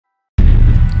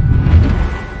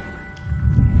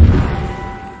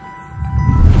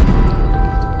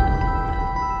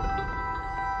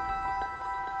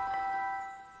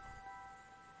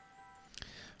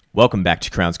Welcome back to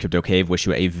Krown's Crypto Cave. Wish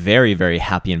you a very, very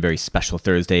happy and very special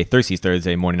Thursday.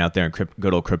 Thursday morning out there in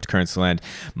good old cryptocurrency land.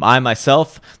 I,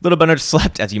 myself, a little bit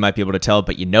underslept, as you might be able to tell,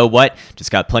 but you know what? Just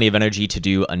got plenty of energy to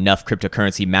do enough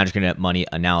cryptocurrency magic internet money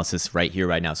analysis right here,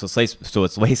 right now. So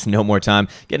let's waste no more time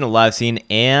getting a live scene.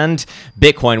 And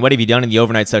Bitcoin, what have you done in the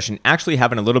overnight session? Actually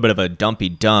having a little bit of a dumpy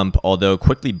dump, although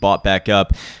quickly bought back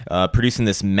up, producing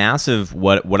this massive,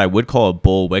 what I would call a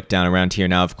bull wick down around here.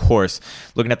 Now, of course,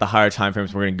 looking at the higher time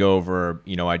frames, we're going to go over,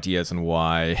 ideas and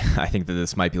why I think that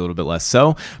this might be a little bit less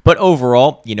so. But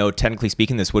overall, technically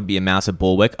speaking, this would be a massive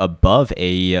bull wick above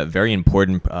a very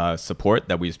important support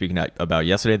that we were speaking about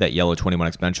yesterday, that yellow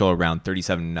 21 exponential around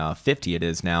 37.50 it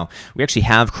is now. We actually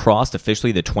have crossed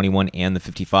officially the 21 and the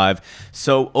 55.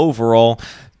 So overall,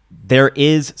 there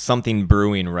is something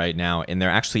brewing right now, and there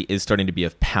actually is starting to be a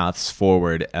paths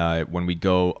forward when we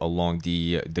go along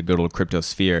the good old crypto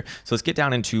sphere. So let's get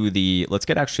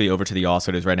actually over to the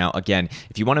oscillators right now. Again,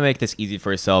 if you want to make this easy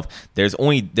for yourself, there's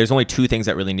only two things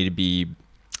that really need to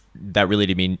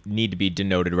be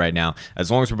denoted right now. As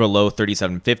long as we're below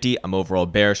 37.50, I'm overall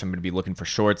bearish. I'm going to be looking for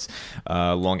shorts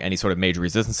along any sort of major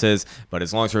resistances. But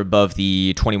as long as we're above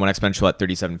the 21 exponential at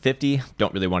 37.50,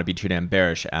 don't really want to be too damn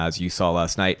bearish. As you saw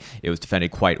last night, it was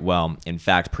defended quite well. In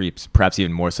fact, perhaps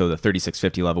even more so the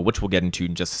 36.50 level, which we'll get into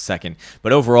in just a second.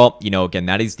 But overall, again,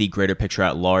 that is the greater picture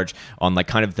at large on like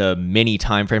kind of the mini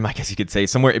time frame, I guess you could say,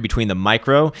 somewhere in between the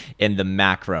micro and the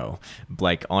macro,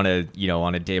 like on a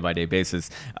day-by-day basis.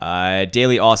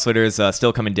 Daily oscillators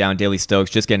still coming down. Daily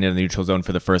Stokes just getting into the neutral zone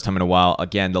for the first time in a while.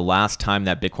 Again, the last time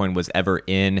that Bitcoin was ever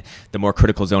in the more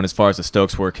critical zone as far as the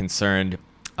Stokes were concerned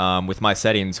with my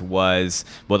settings was,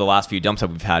 well, the last few dumps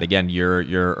that we've had. Again,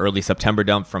 your early September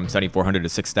dump from 7,400 to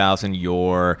 6,000,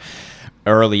 your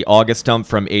early August dump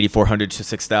from 8,400 to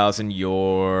 6,000,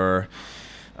 your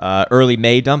early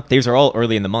May dump. These are all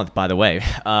early in the month, by the way,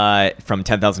 from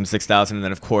 10,000 to 6,000. And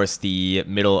then, of course, the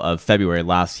middle of February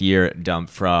last year dump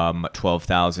from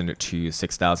 12,000 to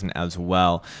 6,000 as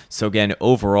well. So again,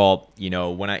 overall,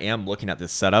 when I am looking at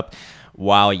this setup,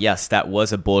 while yes, that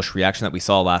was a bullish reaction that we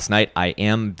saw last night, I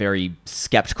am very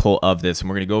skeptical of this. And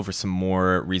we're going to go over some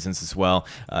more reasons as well.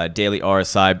 Daily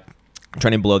RSI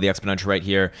trending below the exponential right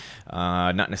here.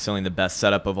 Not necessarily the best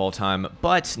setup of all time,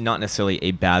 but not necessarily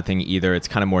a bad thing either. It's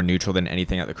kind of more neutral than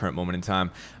anything at the current moment in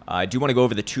time. I do want to go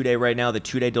over the 2-day right now. The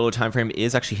 2-day dollar time frame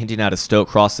is actually hinting at a Stoke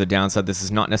cross to the downside. This is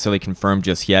not necessarily confirmed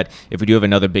just yet. If we do have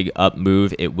another big up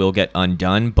move, it will get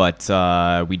undone, but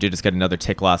we did just get another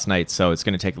tick last night, so it's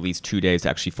going to take at least 2 days to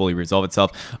actually fully resolve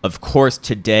itself. Of course,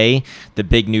 today, the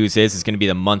big news is going to be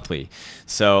the monthly.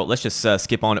 So let's just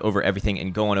skip on over everything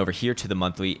and go on over here to the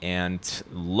monthly and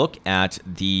look at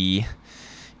the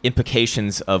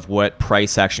implications of what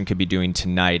price action could be doing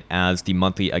tonight, as the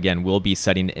monthly, again, will be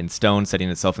setting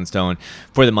itself in stone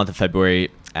for the month of February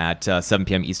at 7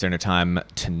 p.m. Eastern Time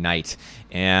tonight.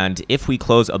 And if we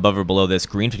close above or below this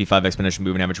green 55 exponential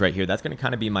moving average right here, that's going to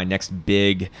kind of be my next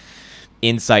big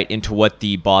insight into what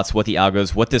the bots, what the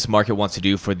algos, what this market wants to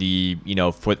do for the,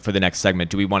 for the next segment.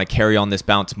 Do we want to carry on this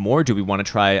bounce more? Do we want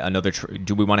to try another,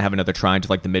 do we want to have another try into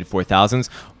like the mid 4,000s?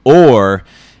 Or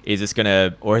is this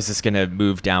gonna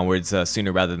move downwards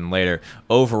sooner rather than later?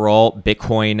 Overall,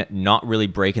 Bitcoin not really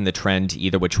breaking the trend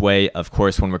either which way. Of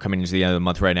course, when we're coming into the end of the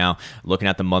month right now, looking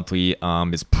at the monthly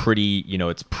is pretty,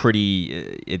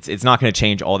 it's not going to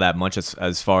change all that much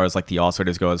as far as like the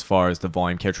oscillators go, as far as the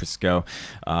volume characteristics go.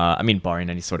 I mean,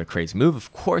 barring any sort of crazy move,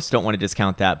 of course, don't want to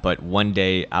discount that, but one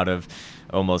day out of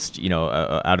almost,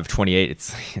 out of 28,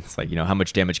 it's like, how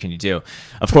much damage can you do?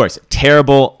 Of course,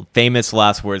 terrible, famous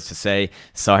last words to say.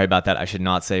 Sorry about that. I should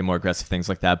not say more aggressive things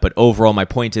like that. But overall, my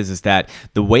point is that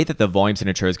the way that the volume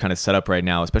signature is kind of set up right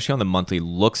now, especially on the monthly,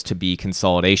 looks to be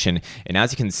consolidation. And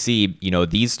as you can see,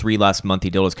 these three last monthly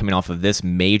deals coming off of this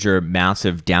major,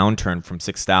 massive downturn from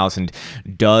 6,000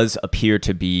 does appear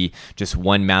to be just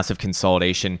one massive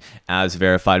consolidation, as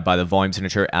verified by the volume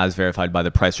signature, as verified by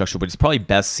the price structure, which is probably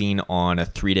best seen on a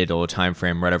 3-day dollar time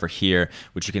frame right over here,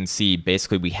 which you can see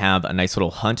basically we have a nice little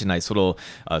hunt, a nice little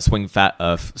swing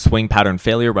pattern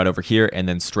failure right over here, and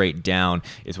then straight down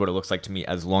is what it looks like to me,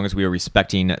 as long as we are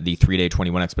respecting the 3-day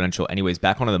 21 exponential. Anyways,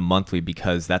 back onto the monthly,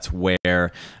 because that's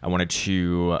where I wanted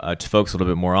to focus a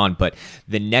little bit more on. But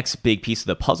the next big piece of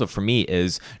the puzzle for me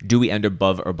is, do we end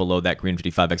above or below that green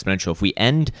 55 exponential? If we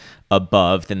end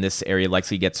above, then this area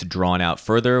likely gets drawn out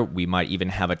further. We might even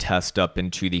have a test up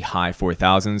into the high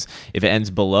 4,000s. If it ends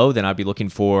below, then I'd be looking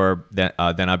for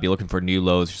new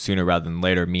lows sooner rather than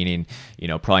later, meaning, you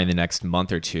know, probably in the next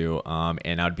month or two.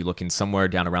 And I'd be looking somewhere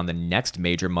down around the next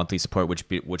major monthly support,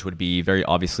 which would be very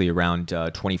obviously around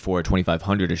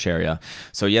 24,000-2,500-ish area.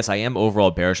 So yes, I am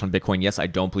overall bearish on Bitcoin. Yes, I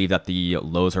don't believe that the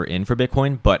lows are in for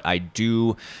Bitcoin, but I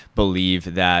do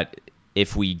believe that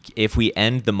if we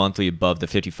end the monthly above the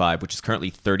 55, which is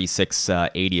currently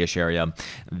 3680-ish area,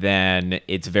 then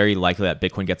it's very likely that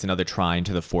Bitcoin gets another try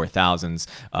into the 4,000s,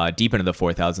 deep into the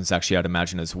 4,000s, actually, I'd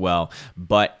imagine as well.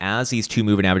 But as these two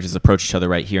moving averages approach each other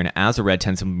right here, and as the red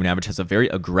 10-symbol moving average has a very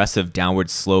aggressive downward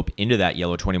slope into that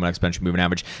yellow 21 exponential moving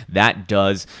average, that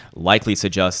does likely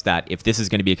suggest that if this is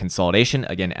going to be a consolidation,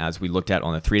 again, as we looked at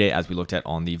on the 3-day, as we looked at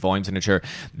on the volume signature,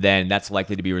 then that's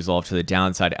likely to be resolved to the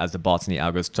downside as the bots and the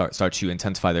algos start to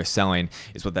intensify their selling,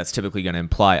 is what that's typically going to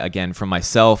imply. Again, from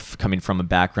myself, coming from a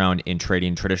background in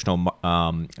trading traditional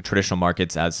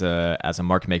markets as a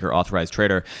market maker, authorized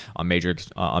trader on major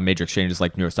exchanges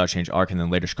like New York Stock Exchange, ARK, and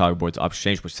then later Chicago Board's Options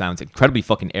Exchange, which sounds incredibly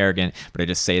fucking arrogant, but I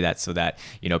just say that so that,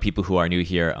 you know, people who are new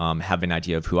here have an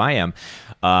idea of who I am.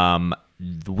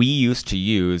 We used to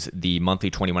use the monthly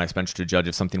 21 exponential to judge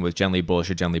if something was generally bullish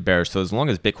or generally bearish. So as long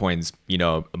as Bitcoin's, you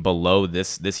know, below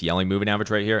this yellow moving average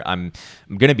right here, I'm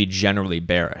going to be generally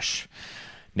bearish.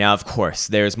 Now, of course,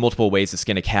 there's multiple ways to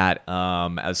skin a cat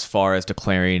as far as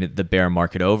declaring the bear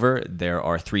market over. There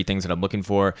are three things that I'm looking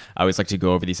for. I always like to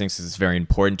go over these things because it's very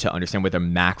important to understand what the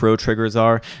macro triggers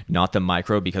are, not the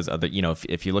micro, because of the, you know,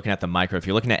 if you're looking at the micro, if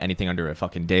you're looking at anything under a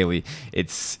fucking daily,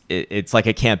 it's like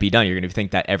it can't be done. You're going to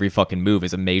think that every fucking move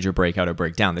is a major breakout or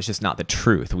breakdown. That's just not the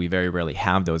truth. We very rarely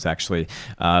have those, actually.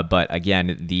 But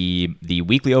again, the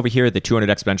weekly over here, the 200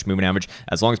 exponential moving average,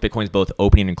 as long as Bitcoin's both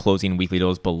opening and closing weekly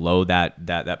lows below that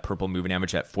purple moving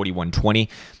average at 4120,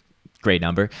 great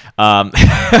number. Not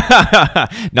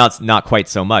quite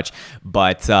so much,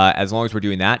 but as long as we're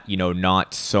doing that, you know,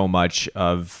 not so much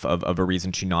of a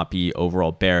reason to not be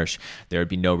overall bearish. There would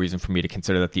be no reason for me to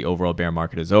consider that the overall bear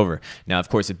market is over. Now, of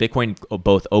course, if Bitcoin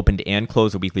both opened and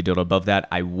closed a weekly delta above that,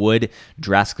 I would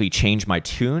drastically change my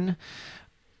tune.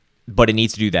 But it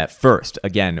needs to do that first.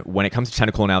 Again, when it comes to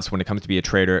technical analysis, when it comes to be a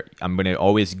trader, I'm going to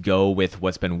always go with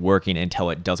what's been working until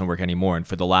it doesn't work anymore. And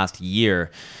for the last year,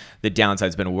 the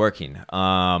downside's been working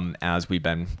as we've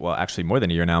been, well, actually more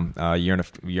than a year now, a year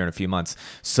and a few months.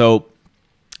 So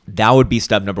that would be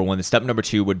step number one. The step number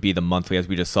two would be the monthly, as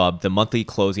we just saw, the monthly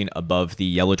closing above the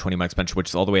yellow 20 exponential, which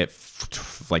is all the way at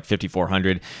like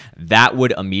 5,400. That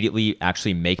would immediately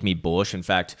actually make me bullish. In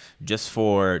fact, just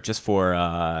for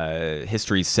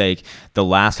history's sake, the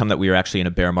last time that we were actually in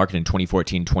a bear market in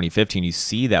 2014, 2015, you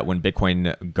see that when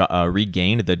Bitcoin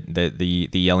regained the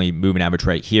yellow moving average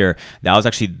right here, that was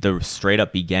actually the straight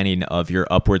up beginning of your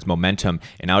upwards momentum.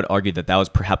 And I would argue that that was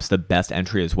perhaps the best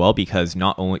entry as well, because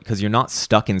you're not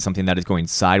stuck in something that is going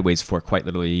sideways for quite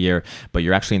literally a year, but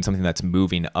you're actually in something that's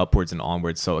moving upwards and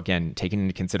onwards. So again, taking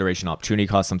into consideration opportunity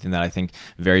cost, something that I think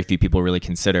very few people really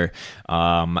consider,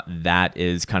 that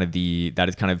is kind of the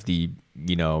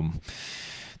you know,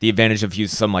 the advantage of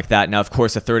using something like that. Now, of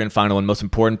course, the third and final and most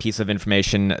important piece of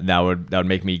information that would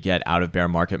make me get out of bear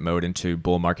market mode into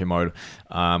bull market mode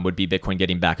would be Bitcoin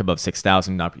getting back above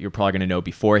 6,000. You're probably going to know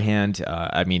beforehand.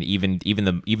 I mean, even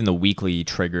the weekly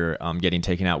trigger getting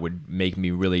taken out would make me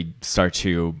really start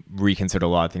to reconsider a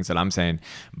lot of things that I'm saying.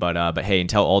 But hey,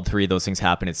 until all three of those things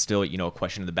happen, it's still, you know, a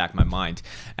question in the back of my mind,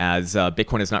 as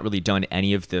Bitcoin has not really done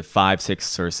any of the 5,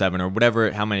 6, or 7 or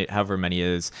whatever, however many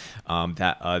is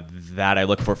that I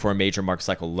look for a major market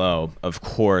cycle low. Of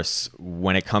course,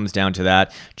 when it comes down to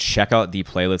that, check out the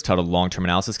playlist titled Long-Term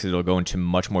Analysis, because it'll go into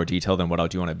much more detail than what I'll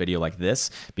do on a video like this,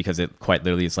 because it quite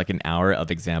literally is like an hour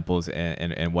of examples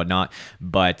and whatnot.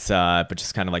 But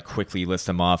just kind of like quickly list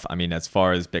them off. I mean, as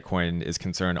far as Bitcoin is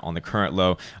concerned, on the current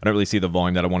low, I don't really see the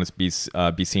volume that I want to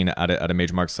be seen at a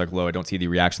major market cycle low. I don't see the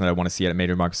reaction that I want to see at a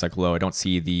major market cycle low. I don't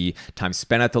see the time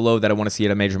spent at the low that I want to see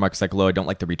at a major market cycle low. I don't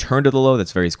like the return to the low.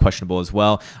 That's very questionable as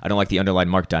well. I don't like the underlying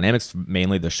market dynamics,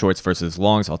 mainly the shorts versus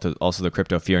longs, also the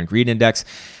crypto fear and greed index,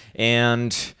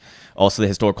 and also the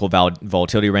historical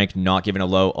volatility rank not giving a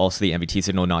low, also the MVT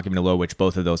signal not giving a low, which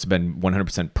both of those have been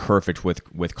 100% perfect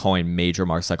with calling major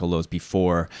market cycle lows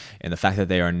before. And the fact that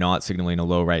they are not signaling a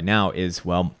low right now is,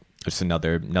 well, just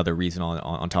another reason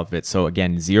on top of it. So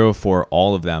again, 0 for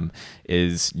all of them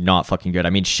is not fucking good. I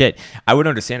mean, shit, I would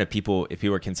understand if people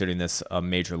were considering this a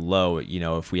major low, you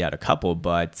know, if we had a couple,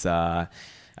 but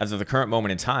as of the current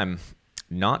moment in time,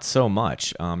 not so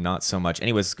much. Not so much.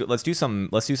 Anyways, let's do something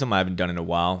I haven't done in a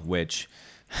while, which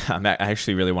I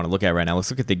actually really want to look at right now.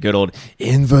 Let's look at the good old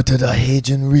inverted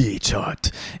Heisenberg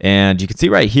chart, and you can see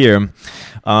right here.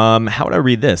 How would I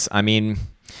read this? I mean,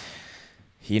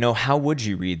 How would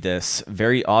you read this?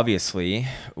 Very obviously,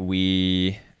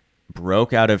 we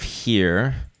broke out of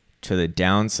here to the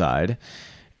downside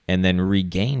and then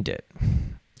regained it.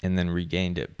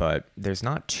 But there's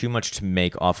not too much to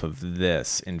make off of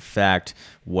this. In fact,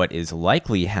 what is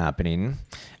likely happening,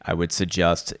 I would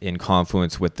suggest, in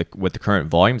confluence with the current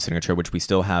volume signature, which we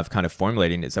still have kind of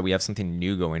formulating, is that we have something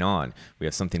new going on. We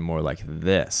have something more like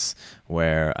this,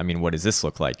 where, I mean, what does this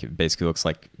look like? It basically looks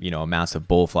like, a massive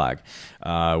bull flag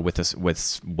with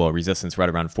resistance right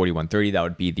around 41.30. That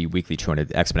would be the weekly 200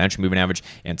 exponential moving average,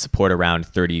 and support around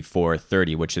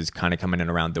 34.30, which is kind of coming in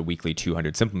around the weekly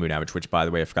 200 simple moving average, which, by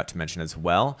the way, I forgot to mention as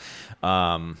well.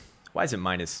 Why is it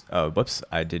minus? Oh, whoops.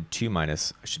 I did 2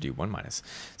 minus. I should do 1 minus.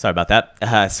 Sorry about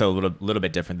that. So a little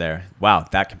bit different there. Wow,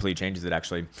 that completely changes it,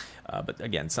 actually. But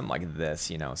again, something like this,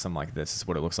 something like this is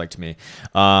what it looks like to me.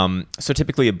 So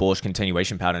typically a bullish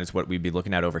continuation pattern is what we'd be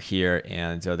looking at over here.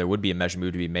 And there would be a measure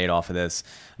move to be made off of this.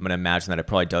 I'm going to imagine that it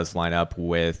probably does line up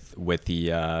with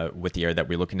the area that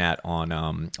we're looking at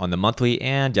on the monthly.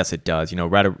 And yes, it does, into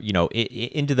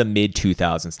the mid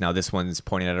 2000s. Now this one's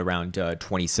pointing at around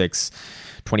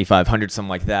 2,500, something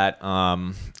like that.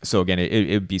 So again,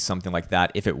 it would be something like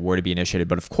that if it were to be initiated.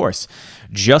 But of course,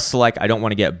 just like I don't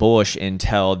want to get bullish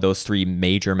until those 3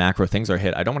 major macro things are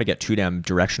hit, I don't want to get too damn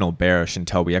directional bearish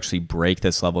until we actually break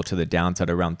this level to the downside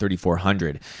around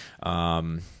 3,400.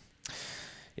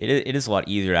 It is a lot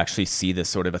easier to actually see this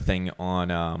sort of a thing on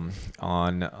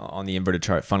the inverted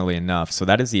chart, funnily enough. So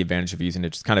that is the advantage of using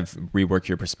it. Just kind of rework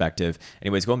your perspective.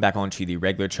 Anyways, going back onto the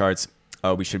regular charts.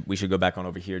 We should go back on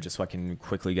over here just so I can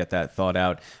quickly get that thought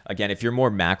out. Again, if you're more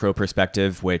macro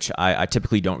perspective, which I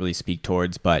typically don't really speak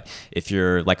towards, but if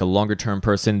you're like a longer term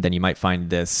person, then you might find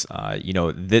this,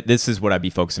 this is what I'd be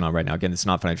focusing on right now. Again, this is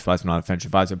not financial advice, I'm not a financial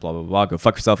advisor, blah, blah, blah. Go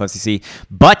fuck yourself, FCC.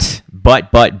 But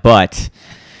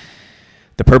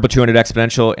the purple 200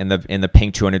 exponential and the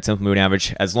pink 200 simple moving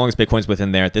average, as long as Bitcoin's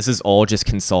within there, this is all just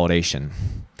consolidation.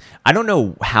 I don't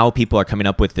know how people are coming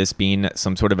up with this being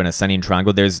some sort of an ascending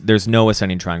triangle. There's no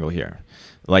ascending triangle here,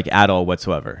 like at all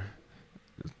whatsoever.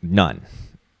 None.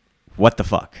 What the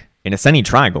fuck? An ascending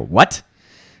triangle? What?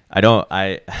 I know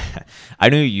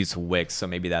you use Wix, so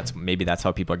maybe that's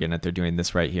how people are getting it. They're doing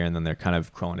this right here, and then they're kind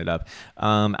of crawling it up.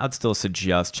 I'd still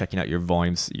suggest checking out your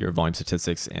volume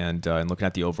statistics, and looking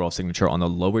at the overall signature on the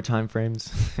lower time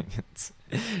frames,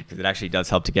 because it actually does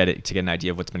help to get an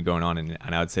idea of what's been going on. And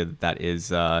I would say that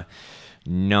is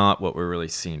not what we're really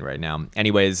seeing right now.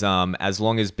 Anyways, as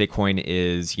long as Bitcoin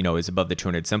is above the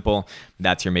 200 simple,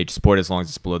 that's your major support. As long as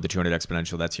it's below the 200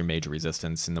 exponential, that's your major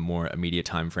resistance. In the more immediate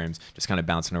time frames, just kind of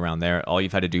bouncing around there. All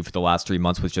you've had to do for the last 3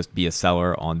 months was just be a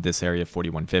seller on this area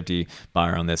 4150,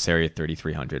 buyer on this area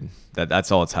 3300.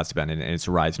 That's all it has to be, and it's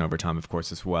rising over time, of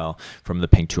course, as well from the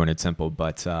pink 200 simple.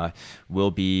 But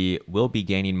we'll be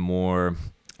gaining more.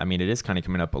 I mean, it is kind of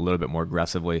coming up a little bit more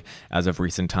aggressively as of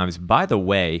recent times. By the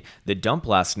way, the dump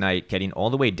last night, getting all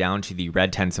the way down to the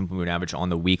red 10 simple moving average on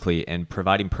the weekly and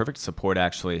providing perfect support,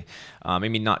 actually. I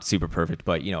mean, not super perfect,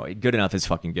 but, good enough is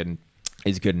fucking good.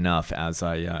 Is good enough as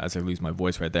I lose my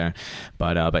voice right there.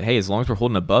 But hey, as long as we're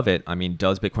holding above it, I mean,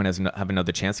 does Bitcoin have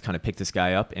another chance to kind of pick this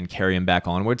guy up and carry him back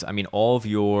onwards? I mean, all of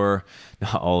the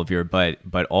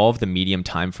medium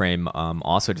time frame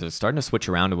oscillators are starting to switch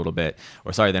around a little bit.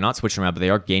 Or sorry, they're not switching around, but they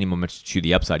are gaining momentum to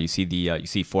the upside. You see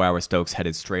 4-hour Stokes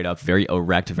headed straight up, very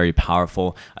erect, very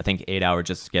powerful. I think 8-hour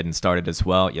just getting started as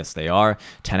well. Yes, they are.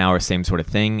 10-hour, same sort of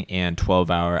thing, and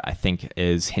 12-hour I think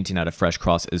is hinting at a fresh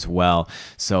cross as well.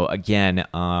 So again,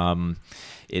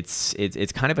 it's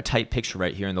kind of a tight picture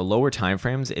right here in the lower time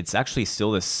frames. It's actually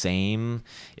still the same.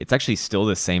 It's actually still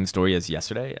the same story as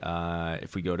yesterday.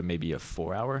 If we go to maybe a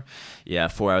 4-hour, yeah,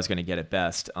 4 hours going to get it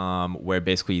best. Where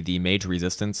basically the major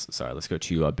resistance. Sorry, let's go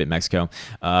to BitMexico.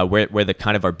 Where the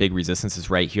kind of our big resistance is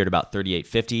right here at about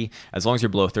 38.50. As long as you're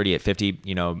below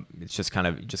 38.50, it's just kind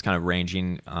of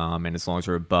ranging. And as long as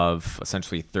we're above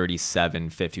essentially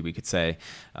 37.50, we could say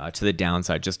to the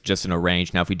downside, just in a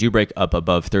range. Now, if we do break up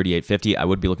above 38.50, I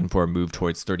would be looking for a move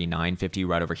towards 39.50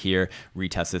 right over here,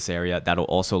 retest this area. That'll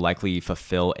also likely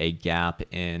fulfill a gap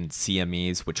in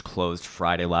CMEs, which closed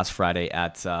last Friday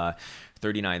at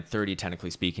 39.30,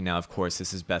 technically speaking. Now, of course,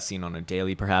 this is best seen on a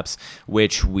daily, perhaps,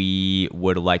 which we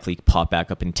would likely pop back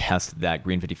up and test that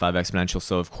green 55 exponential.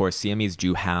 So, of course, CMEs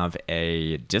do have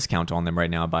a discount on them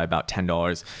right now by about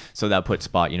 $10. So that puts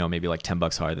spot, maybe like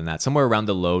 $10 higher than that. Somewhere around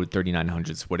the low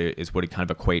 3,900s is what it kind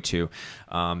of equate to.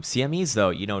 CMEs,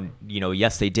 though,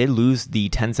 yes, they did lose the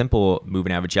 10 simple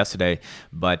moving average yesterday,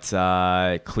 but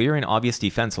clear and obvious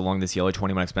defense along this yellow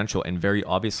 21 exponential, and very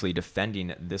obviously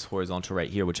defending this horizontal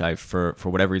right here, which I for for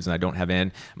whatever reason I don't have in.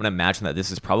 I'm going to imagine that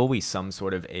this is probably some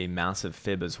sort of a massive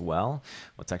fib as well.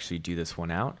 Let's actually do this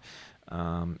one out.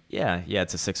 Yeah,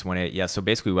 it's a 618. Yeah, so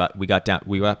basically we got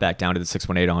back down to the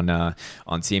 618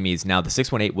 on CMEs. Now the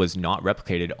 618 was not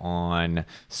replicated on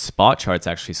spot charts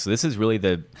actually. So this is really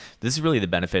the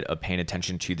benefit of paying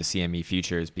attention to the CME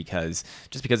futures, because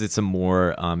it's a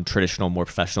more traditional, more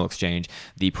professional exchange,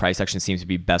 the price action seems to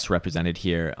be best represented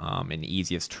here and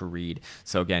easiest to read.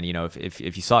 So again, you know, if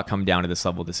you saw it come down to this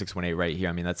level, the 618 right here,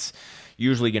 I mean, that's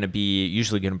usually going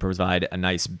to provide a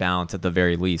nice bounce at the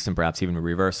very least, and perhaps even a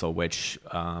reversal, which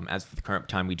as for the current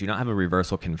time, we do not have a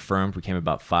reversal confirmed. We came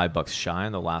about $5 shy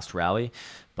in the last rally,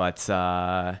 but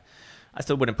I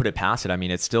still wouldn't put it past it. I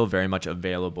mean, it's still very much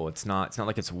available. It's not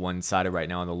like it's one-sided right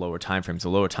now on the lower time frames. The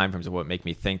lower time frames are what make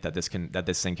me think that this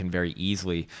thing can very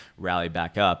easily rally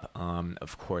back up.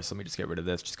 Of course, let me just get rid of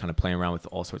this, just kind of playing around with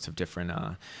all sorts of different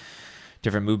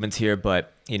movements here.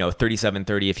 But you know,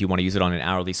 37.30, if you want to use it on an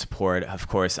hourly support, of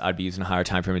course I'd be using a higher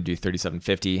time frame to do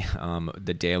 37.50,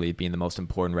 the daily being the most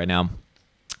important right now.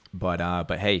 But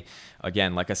hey,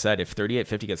 again, like I said, if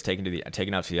 38.50 gets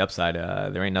taken out to the upside,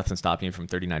 there ain't nothing stopping you from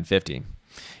 39.50.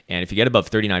 And if you get above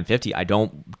 39.50, I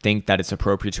don't think that it's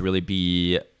appropriate to really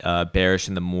be bearish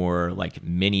in the more like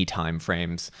mini time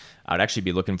frames. I'd actually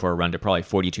be looking for a run to probably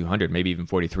 4,200, maybe even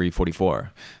 43,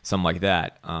 44, something like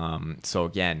that. So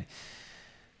again,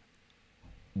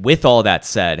 with all that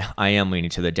said, I am leaning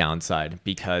to the downside,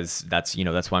 because that's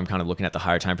why I'm kind of looking at the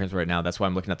higher time frames right now. That's why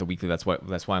I'm looking at the weekly. That's why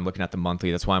I'm looking at the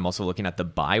monthly. That's why I'm also looking at the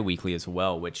bi-weekly as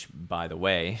well, which, by the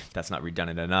way, that's not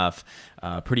redundant enough.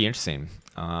 Pretty interesting.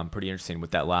 Pretty interesting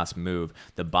with that last move.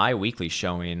 The bi-weekly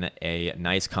showing a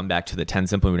nice comeback to the 10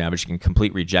 simple moving average and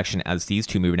complete rejection as these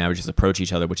two moving averages approach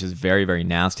each other, which is very, very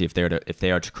nasty if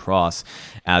they are to cross,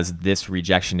 as this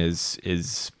rejection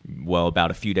is well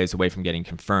about a few days away from getting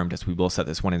confirmed, as we will set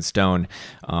this one in stone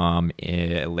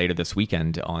later this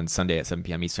weekend on Sunday at 7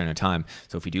 p.m. Eastern time.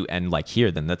 So if we do end like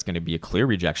here, then that's going to be a clear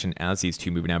rejection, as these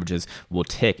two moving averages will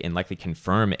tick and likely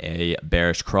confirm a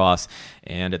bearish cross.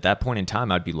 And at that point in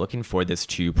time, I'd be looking for this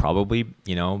to probably,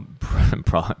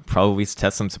 probably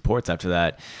test some supports after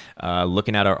that.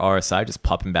 Looking at our RSI just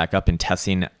popping back up and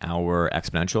testing our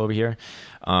exponential over here.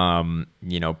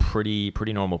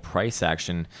 Pretty normal price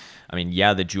action. I mean,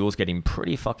 yeah, the Joule's getting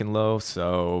pretty fucking low,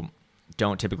 so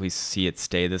don't typically see it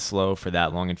stay this low for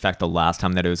that long. In fact, the last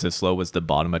time that it was this low was the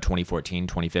bottom of 2014,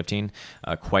 2015,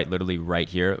 quite literally right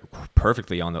here,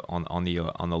 perfectly on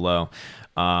the low.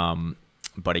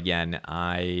 But again,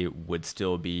 I would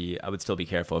still be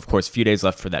careful. Of course, a few days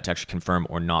left for that to actually confirm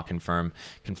or not confirm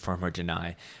or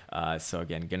deny. So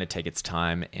again, going to take its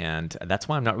time, and that's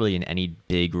why I'm not really in any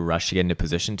big rush to get into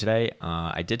position today.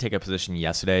 I did take a position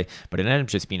yesterday, but it ended up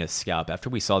just being a scalp. After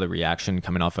we saw the reaction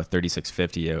coming off of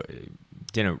 36.50,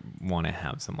 didn't want to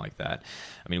have something like that.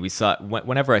 I mean, we saw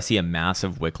whenever I see a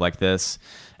massive wick like this,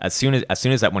 as soon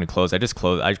as that one closed,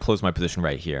 I closed my position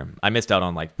right here. I missed out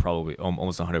on like probably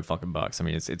almost 100 fucking bucks. I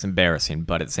mean, it's embarrassing,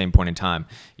 but at the same point in time,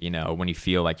 when you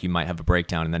feel like you might have a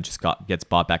breakdown and then just gets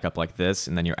bought back up like this,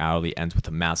 and then your hourly ends with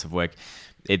a massive wick,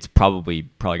 it's probably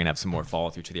gonna have some more follow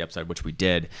through to the upside, which we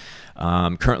did.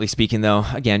 Currently speaking, though,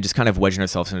 again, just kind of wedging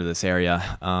ourselves into this area.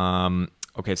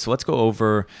 Okay, so let's go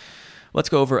over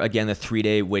again the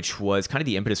 3-day, which was kind of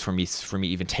the impetus for me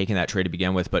even taking that trade to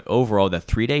begin with. But overall, the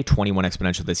 3-day 21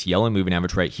 exponential, this yellow moving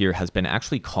average right here, has been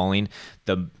actually calling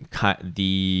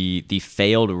the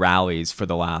failed rallies for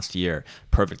the last year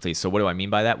perfectly. So what do I mean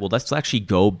by that? Well, let's actually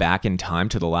go back in time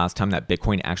to the last time that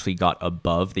Bitcoin actually got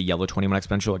above the yellow 21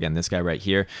 exponential. Again, this guy right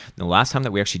here. The last time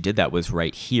that we actually did that was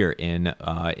right here in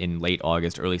late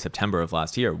August, early September of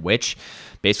last year, which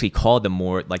basically called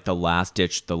the last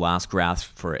ditch, the last grasp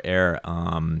for air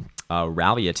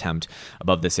rally attempt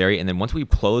above this area. And then once we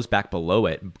closed back below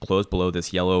it, closed below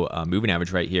this yellow moving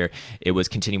average right here, it was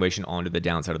continuation onto the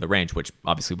downside of the range, which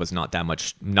obviously was not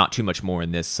too much more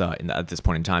in this at this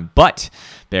point in time. But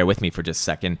bear with me for just a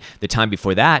second. The time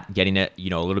before that, getting it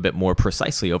a little bit more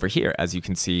precisely over here, as you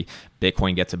can see,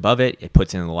 Bitcoin gets above it, it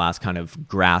puts in the last kind of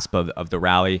grasp of the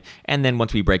rally, and then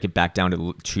once we break it back down to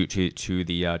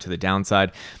the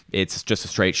downside, it's just a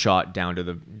straight shot down to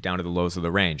the lows of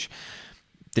the range.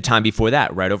 The time before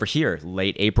that, right over here,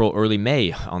 late April, early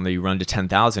May, on the run to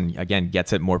 10,000, again,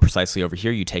 gets it more precisely over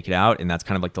here. You take it out, and that's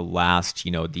kind of like the last,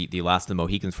 the last of the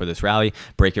Mohicans for this rally.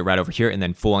 Break it right over here, and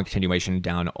then full-on continuation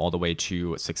down all the way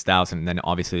to 6,000. And then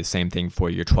obviously the same thing for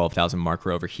your 12,000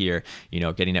 marker over here,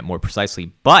 getting it more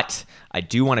precisely. But I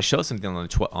do want to show something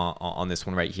on this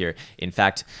one right here. In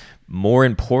fact, more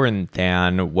important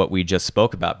than what we just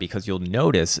spoke about, because you'll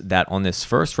notice that on this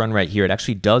first run right here, it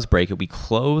actually does break it. We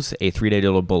close a 3-day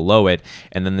dildo below it,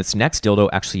 and then this next dildo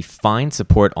actually finds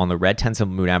support on the red 10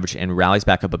 simple moving average and rallies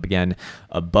back up again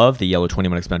above the yellow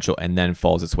 21 exponential and then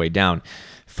falls its way down.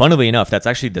 Funnily enough, that's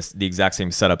actually the exact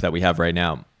same setup that we have right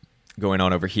now going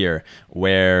on over here,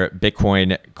 where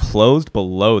Bitcoin closed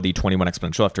below the 21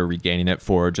 exponential after regaining it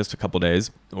for just a couple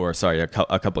days, or sorry, a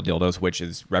couple dildos, which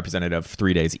is representative of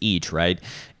 3 days each, right?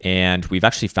 And we've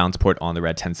actually found support on the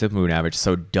red 10 simple moving average.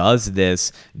 So does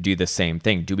this do the same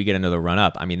thing? Do we get another run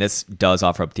up? I mean, this does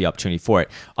offer up the opportunity for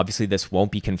it. Obviously, this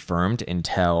won't be confirmed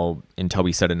until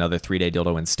we set another 3-day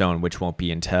dildo in stone, which won't be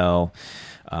until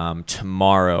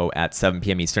tomorrow at 7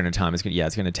 p.m. Eastern time. It's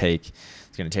gonna take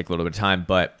a little bit of time,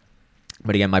 but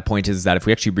again, my point is that if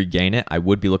we actually regain it, I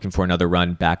would be looking for another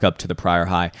run back up to the prior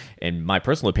high. And my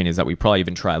personal opinion is that we probably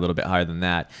even try a little bit higher than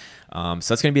that. So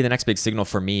that's going to be the next big signal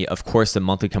for me. Of course, the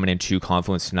monthly coming into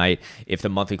Confluence tonight. If the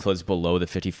monthly closes below the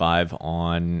 55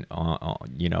 on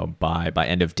by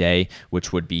end of day,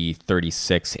 which would be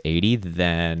 36.80,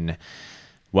 then,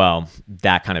 well,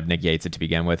 that kind of negates it to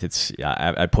begin with.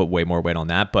 I put way more weight on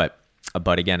that, but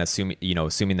again, assuming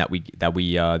that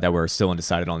we're still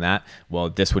undecided on that, well,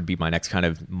 this would be my next kind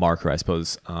of marker, I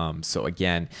suppose. So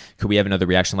again, could we have another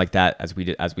reaction like that as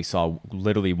we saw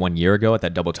literally 1 year ago at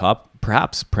that double top?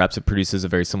 Perhaps it produces a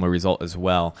very similar result as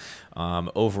well.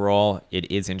 Overall, it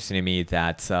is interesting to me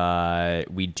that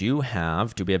we do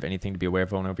have anything to be aware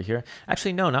of on over here?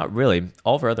 Actually, no, not really.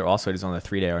 All of our other oscillators on the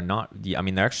 3-day are not, I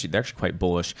mean, they're actually quite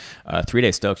bullish.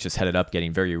 3-day Stokes just headed up,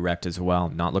 getting very wrecked as well,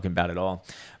 not looking bad at all.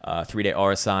 3-day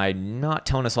RSI not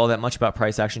telling us all that much about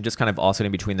price action, just kind of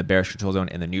oscillating between the bearish control zone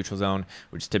and the neutral zone,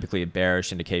 which is typically a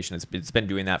bearish indication. It's been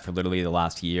doing that for literally the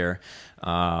last year.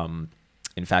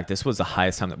 In fact, this was the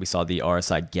highest time that we saw the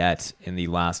RSI get in the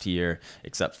last year,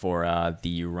 except for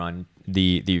the run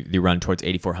towards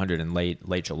 8,400 in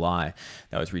late July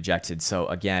that was rejected. So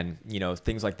again,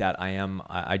 things like that,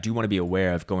 I do want to be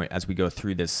aware of going as we go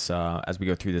through this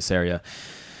area,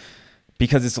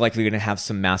 because it's likely going to have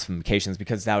some massive implications,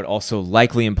 because that would also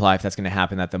likely imply, if that's going to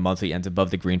happen, that the monthly ends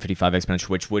above the green 55 exponential,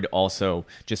 which would also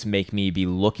just make me be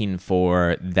looking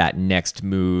for that next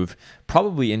move,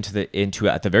 probably into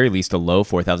at the very least a low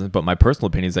 4,000. But my personal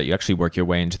opinion is that you actually work your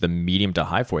way into the medium to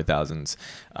high 4,000s.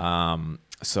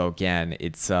 So again,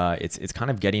 it's kind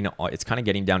of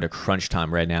getting down to crunch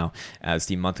time right now, as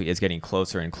the monthly is getting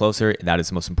closer and closer. That is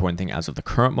the most important thing as of the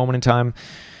current moment in time.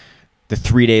 The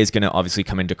 3-day is going to obviously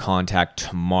come into contact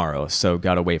tomorrow, so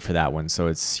gotta wait for that one. So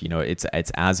it's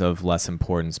as of less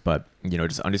importance, but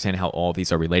just understand how all of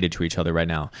these are related to each other right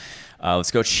now.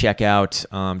 Let's go check out.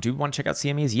 Do we want to check out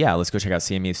CMEs? Yeah, let's go check out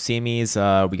CMEs.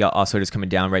 CMEs, we got oscillators coming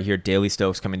down right here. Daily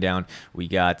Stokes coming down. We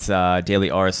got daily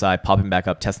RSI popping back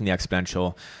up, testing the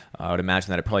exponential. I would imagine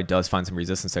that it probably does find some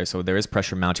resistance there. So there is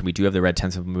pressure mounting. We do have the red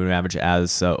 10 simple moving average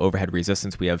as overhead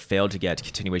resistance. We have failed to get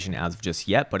continuation as of just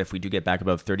yet, but if we do get back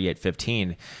above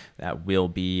 38.15, that will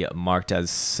be marked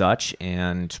as such.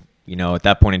 And at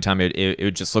that point in time, it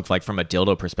would just look like, from a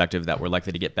dildo perspective, that we're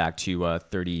likely to get back to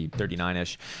 30,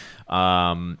 39-ish.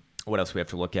 What else do we have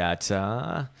to look at?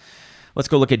 Let's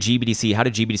go look at GBDC. How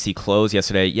did GBDC close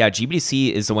yesterday? Yeah,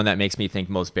 GBDC is the one that makes me think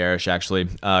most bearish, actually.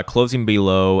 Closing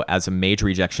below as a major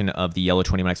rejection of the yellow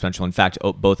 21 exponential. In fact,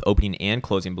 both opening and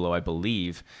closing below, I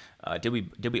believe. Did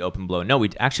we open below? No,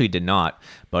 we actually did not.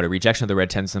 But a rejection of the red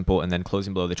 10 simple and then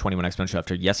closing below the 21 exponential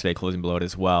after yesterday closing below it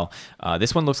as well.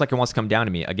 This one looks like it wants to come down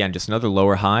to me. Again, just another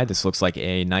lower high. This looks like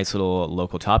a nice little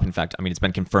local top. In fact, I mean, it's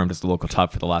been confirmed as the local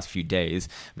top for the last few days.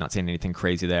 I'm not saying anything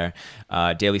crazy there.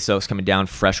 Daily Stokes coming down,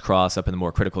 fresh cross up in the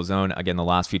more critical zone. Again, the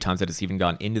last few times that it's even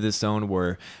gone into this zone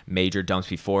were major dumps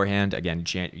beforehand. Again,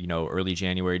 early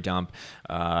January dump,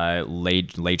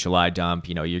 late July dump.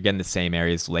 You're getting the same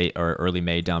areas, late or early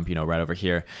May dump. Right over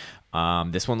here.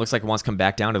 This one looks like it wants to come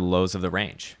back down to the lows of the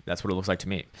range. That's what it looks like to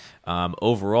me.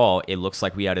 Overall, it looks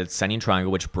like we had a descending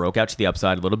triangle, which broke out to the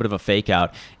upside, a little bit of a fake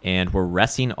out, and we're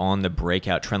resting on the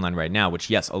breakout trend line right now, which,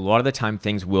 yes, a lot of the time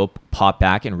things will pop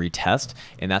back and retest,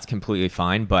 and that's completely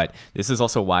fine. But this is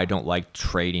also why I don't like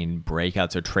trading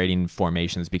breakouts or trading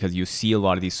formations, because you see a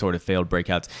lot of these sort of failed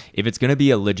breakouts. If it's going to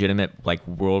be a legitimate, like,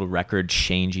 world record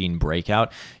changing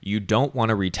breakout, you don't want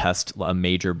to retest a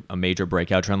major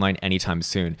breakout trend line anytime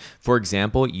soon. For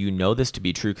example, this to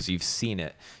be true because you've seen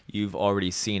it. You've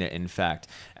already seen it, in fact,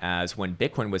 as when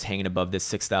Bitcoin was hanging above this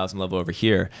 6,000 level over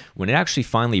here, when it actually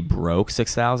finally broke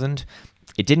 6,000,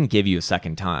 it didn't give you a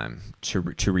second time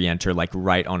to re-enter like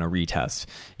right on a retest.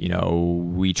 You know,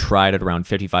 we tried at around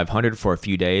 5,500 for a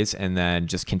few days and then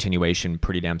just continuation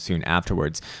pretty damn soon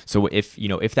afterwards. So if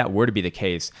that were to be the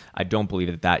case, I don't believe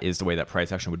that that is the way that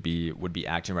price action would be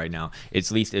acting right now.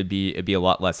 It's at least it'd be a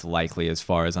lot less likely as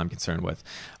far as I'm concerned with.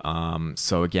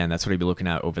 So again, that's what I'd be looking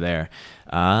at over there.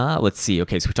 Let's see.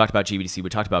 Okay, so we talked about GBTC, we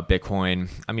talked about Bitcoin.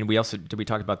 I mean, we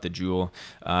talked about the Jewel.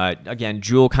 Again,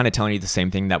 Jewel kind of telling you the same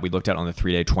thing that we looked at on the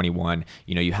 3-day 21.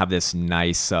 You know, you have this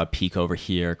nice peak over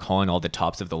here, calling all the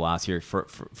tops of the last year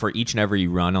for each and every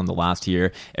run on the last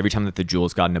year. Every time that the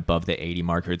Jewel's gotten above the 80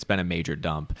 marker, it's been a major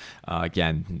dump.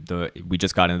 Again, we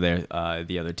just got into there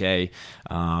the other day.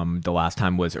 The last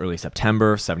time was early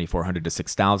September, 7,400 to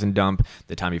 6,000 dump.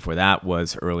 The time before that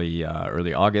was early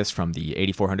August, from the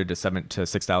 8,400 to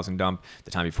 6,000 dump.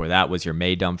 The time before that was your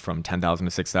May dump from 10,000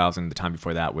 to 6,000. The time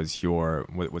before that was your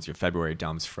February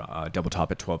dumps, double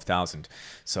top at 12,000.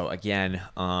 So again,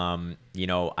 you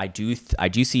know, I do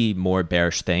see more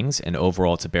bearish things, and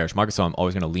overall it's a bearish market, so I'm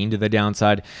always going to lean to the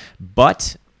downside.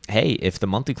 But hey, if the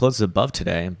monthly closes above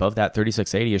today, above that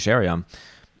 3680-ish area,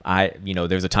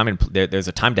 there's a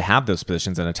time to have those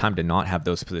positions and a time to not have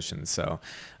those positions. So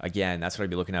again, that's what I'd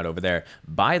be looking at over there.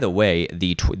 By the way,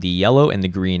 the yellow and the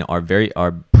green are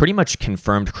pretty much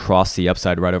confirmed across the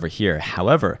upside right over here.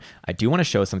 However, I do want to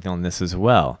show something on this as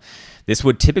well. This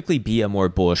would typically be a more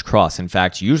bullish cross. In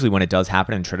fact, usually when it does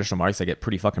happen in traditional markets, I get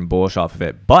pretty fucking bullish off of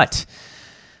it. But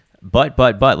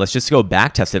let's just go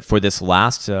back test it for this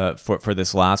last for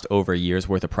this last over a year's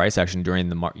worth of price action during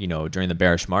the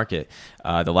bearish market.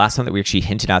 The last time that we actually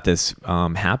hinted at this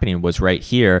happening was right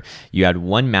here. You had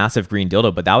one massive green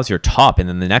dildo, but that was your top, and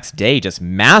then the next day, just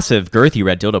massive girthy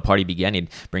red dildo party beginning,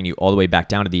 bringing you all the way back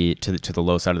down to the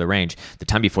low side of the range. The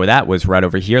time before that was right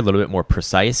over here, a little bit more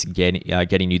precise,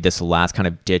 getting you this last kind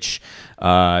of ditch,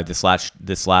 this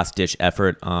last ditch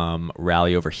effort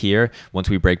rally over here. Once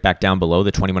we break back down below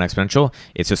the 21 exponential,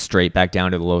 it's just straight back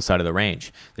down to the low side of the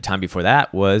range. The time before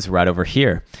that was right over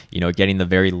here, getting the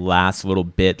very last little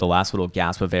bit, the last little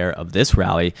gasp of air of this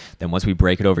rally. Then once we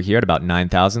break it over here at about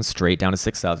 9,000, straight down to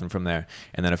 6,000 from there.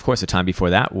 And then of course the time before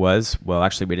that was, well,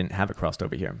 actually we didn't have it crossed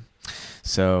over here.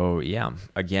 So yeah,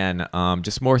 again,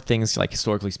 just more things like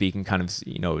historically speaking, kind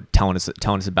of, telling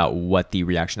us about what the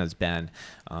reaction has been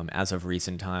as of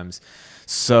recent times.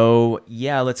 So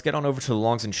yeah, let's get on over to the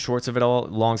longs and shorts of it all.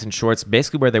 Longs and shorts,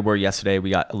 basically where they were yesterday. We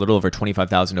got a little over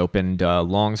 25,000 opened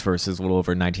longs versus a little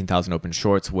over 19,000 open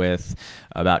shorts, with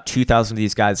about 2,000 of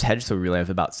these guys hedged. So we really have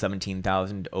about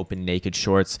 17,000 open naked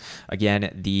shorts.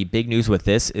 Again, the big news with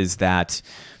this is that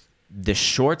the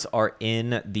shorts are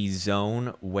in the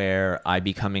zone where I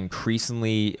become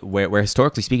increasingly, where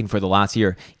historically speaking for the last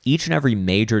year, each and every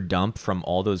major dump from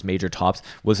all those major tops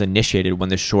was initiated when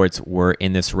the shorts were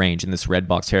in this range, in this red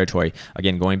box territory.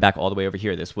 Again, going back all the way over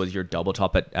here, this was your double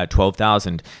top at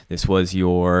 12,000. This was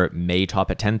your May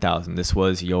top at 10,000. This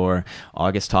was your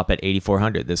August top at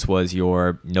 8,400. This was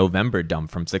your November dump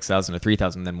from 6,000 to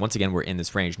 3,000. Then once again, we're in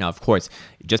this range. Now, of course,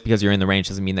 just because you're in the range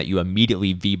doesn't mean that you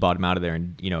immediately V-bottom out of there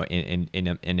and,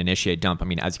 and initiate dump. I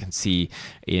mean, as you can see,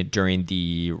 during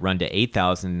the run to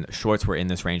 8,000, shorts were in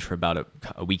this range for about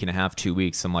a week and a half, 2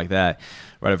 weeks, something like that,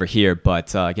 right over here.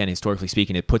 But again, historically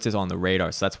speaking, it puts us on the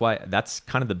radar. So that's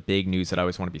kind of the big news that I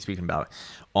always want to be speaking about.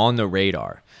 On the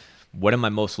radar, what am I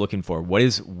most looking for? What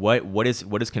is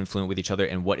confluent with each other,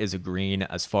 and what is agreeing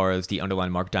as far as the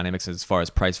underlying market dynamics, as far as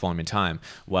price, volume, and time?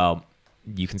 Well,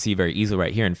 you can see very easily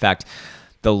right here. In fact,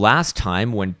 the last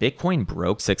time when Bitcoin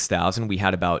broke 6,000, we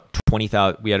had about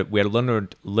 20,000. We had a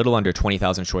little under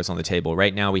 20,000 shorts on the table.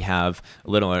 Right now, we have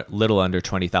a little under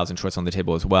 20,000 shorts on the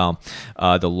table as well.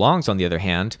 The longs, on the other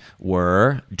hand,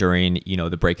 were during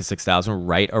the break of 6,000,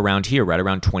 right around here, right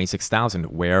around 26,000.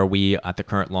 Where are we at the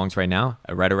current longs right now?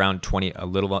 Right around 20, a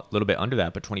little bit under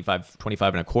that, but 25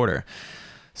 and a quarter.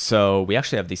 So we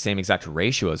actually have the same exact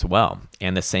ratio as well,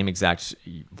 and the same exact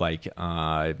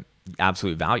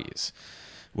absolute values,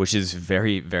 which is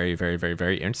very, very, very, very,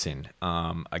 very interesting.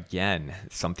 Again,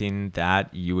 something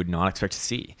that you would not expect to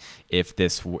see if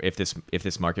this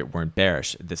market weren't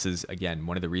bearish. This is, again,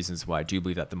 one of the reasons why I do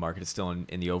believe that the market is still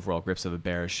in the overall grips of a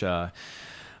bearish,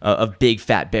 of big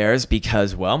fat bears,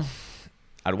 because, well,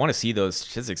 I'd want to see those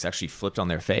statistics actually flipped on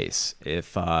their face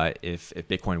if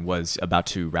Bitcoin was about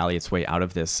to rally its way out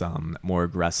of this more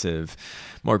aggressive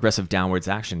downwards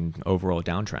action, overall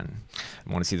downtrend.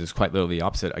 I want to see this quite literally the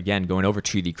opposite. Again, going over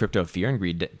to the crypto fear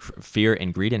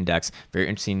and greed index, very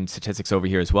interesting statistics over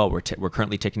here as well. We're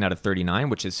currently ticking out of 39,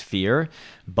 which is fear,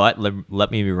 but let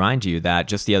me remind you that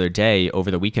just the other day, over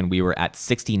the weekend, we were at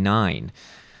 69.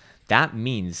 That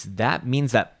means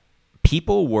that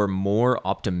people were more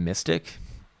optimistic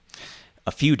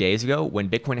a few days ago when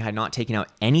Bitcoin had not taken out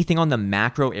anything on the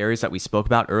macro areas that we spoke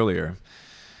about earlier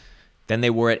than they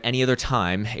were at any other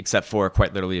time, except for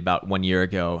quite literally about 1 year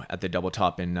ago at the double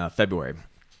top in February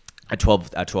at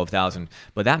 12,000.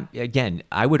 But that, again,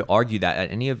 I would argue that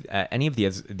at any of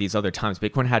these other times,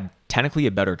 Bitcoin had technically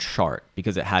a better chart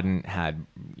because it hadn't had,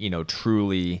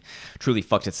 truly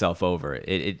fucked itself over.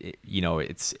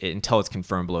 It's until it's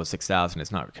confirmed below 6,000,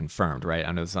 it's not confirmed, right?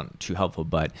 I know it's not too helpful,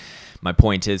 but my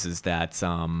point is that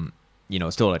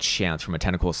still a chance from a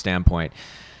technical standpoint.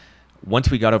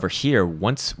 Once we got over here,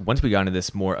 once we got into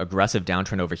this more aggressive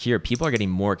downtrend over here, people are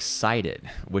getting more excited,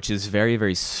 which is very,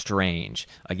 very strange.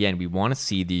 Again, we want to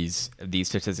see these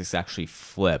statistics actually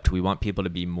flipped. We want people to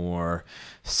be more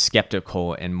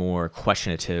skeptical and more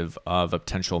questionative of a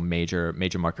potential major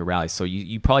market rally. So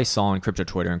you probably saw on crypto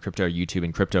Twitter and crypto YouTube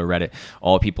and crypto Reddit,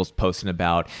 all people posting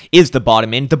about, is the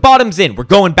bottom in? The bottom's in. We're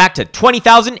going back to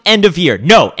 20,000 end of year.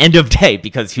 No, end of day,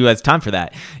 because who has time for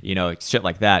that? Shit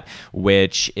like that,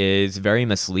 which is very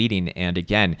misleading. And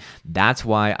again, that's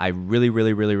why I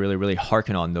really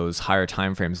hearken on those higher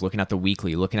time frames, looking at the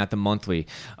weekly, looking at the monthly,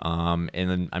 and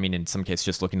then, in some cases,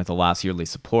 just looking at the last yearly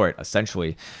support,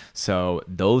 essentially. So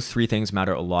those three things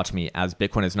matter a lot to me, as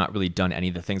Bitcoin has not really done any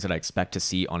of the things that I expect to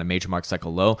see on a major market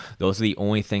cycle low. Those are the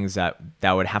only things that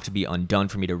would have to be undone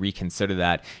for me to reconsider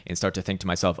that and start to think to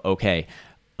myself, okay,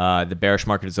 the bearish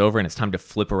market is over and it's time to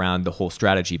flip around the whole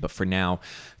strategy. But for now,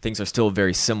 things are still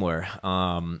very similar.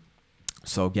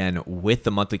 So again, with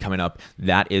the monthly coming up,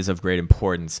 that is of great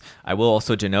importance. I will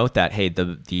also denote that, hey,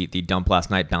 the dump last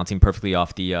night bouncing perfectly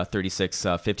off the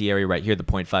 3650 area right here, the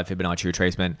 0.5 Fibonacci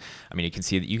retracement. You can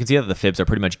see that the fibs are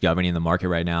pretty much governing the market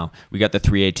right now. We got the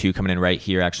 382 coming in right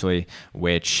here actually,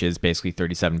 which is basically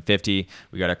 3750.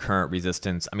 We got our current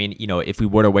resistance. If we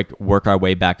were to work our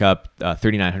way back up,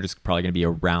 3900 is probably going to be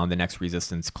around the next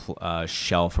resistance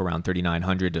shelf, around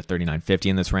 3900 to 3950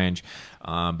 in this range.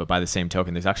 But by the same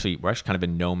token, we're actually kind of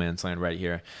in no man's land right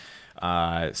here.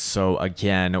 So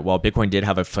again, while Bitcoin did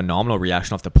have a phenomenal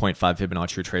reaction off the 0.5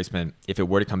 Fibonacci retracement, if it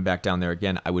were to come back down there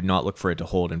again, I would not look for it to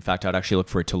hold. In fact, I'd actually look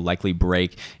for it to likely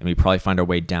break, and we probably find our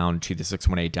way down to the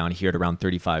 618 down here at around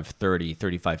 3530,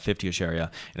 3550-ish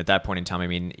area. And at that point in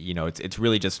time, it's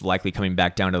really just likely coming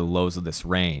back down to the lows of this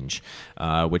range,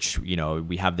 which,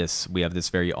 we have this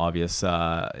very obvious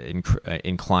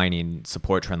inclining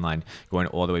support trend line going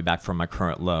all the way back from my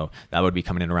current low. That would be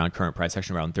coming in around current price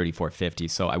action around 3450.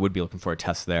 So I would be looking for a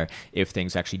test there if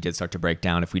things actually did start to break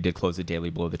down. If we did close the daily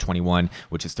below the 21,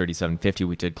 which is 3750,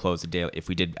 we did close the daily. If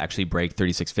we did actually break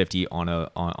 3650 on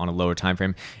a lower time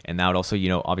frame, and that would also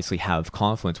obviously have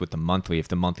confluence with the monthly. If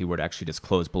the monthly were to actually just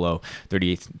close below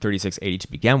 3680 to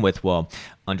begin with, well,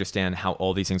 understand how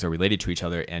all these things are related to each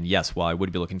other. And yes, while I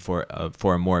would be looking for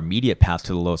a more immediate path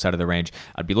to the low side of the range,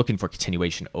 I'd be looking for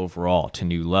continuation overall to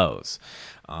new lows.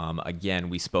 Again,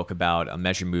 we spoke about a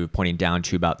measure move pointing down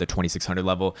to about the 2600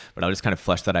 level, but I'll just kind of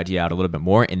flesh that idea out a little bit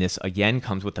more. And this again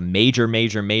comes with a major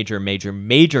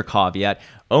caveat.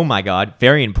 Oh my God,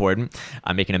 very important.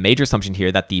 I'm making a major assumption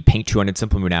here that the pink 200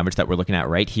 simple moving average that we're looking at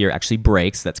right here actually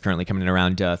breaks. That's currently coming in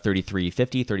around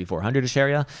 3350, 3400-ish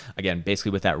area. Again,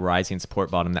 basically with that rising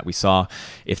support bottom that we saw.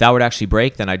 If that were to actually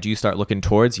break, then I do start looking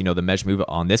towards, the measure move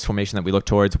on this formation that we look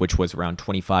towards, which was around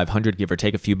 2500, give or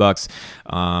take a few bucks.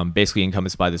 Basically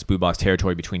encompassed by this blue box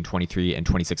territory between 23 and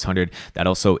 2600. That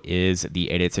also is the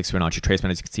 886 Fibonacci retracement,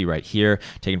 as you can see right here,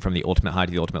 taken from the ultimate high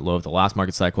to the ultimate low of the last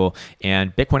market cycle.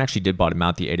 And Bitcoin actually did bottom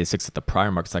out the 886 at the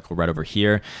prior market cycle right over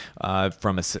here,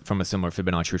 from a similar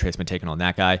Fibonacci retracement taken on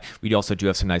that guy. We also do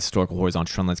have some nice historical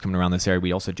horizontal trend lines coming around this area.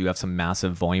 We also do have some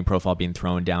massive volume profile being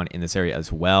thrown down in this area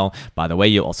as well. By the way,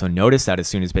 you'll also notice that as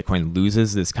soon as Bitcoin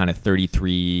loses this kind of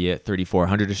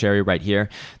 3400-ish area right here,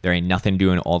 there ain't nothing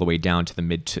doing all the way down to the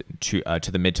mid to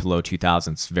low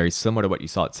 2000s. Very similar to what you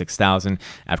saw at 6,000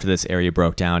 after this area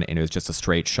broke down, and it was just a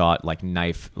straight shot, like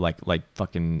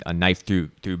fucking a knife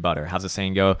through butter. How's the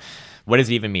saying go? What does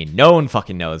it even mean? No one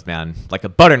fucking knows, man. Like a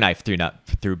butter knife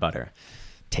through butter.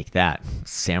 Take that,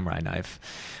 samurai knife.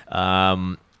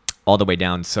 All the way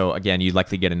down. So again, you'd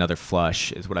likely get another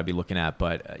flush is what I'd be looking at,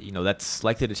 but that's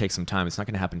likely to take some time. It's not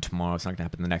going to happen tomorrow. It's not going to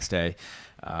happen the next day.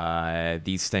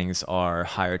 These things are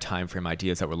higher time frame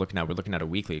ideas that we're looking at. We're looking at a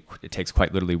weekly. It takes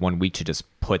quite literally 1 week to just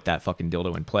put that fucking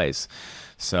dildo in place.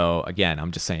 So again,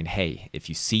 I'm just saying, hey, if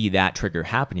you see that trigger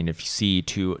happening, if you see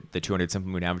the 200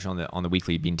 simple moving average on the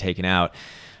weekly being taken out,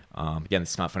 again,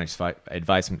 it's not financial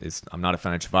advice. I'm not a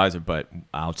financial advisor, but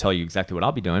I'll tell you exactly what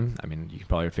I'll be doing. You can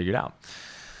probably figure it out.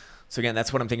 So again,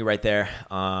 that's what I'm thinking right there.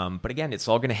 But again, it's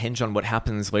all going to hinge on what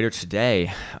happens later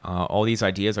today. All these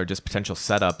ideas are just potential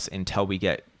setups until we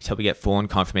get full on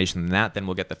confirmation on that. Then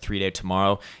we'll get the 3-day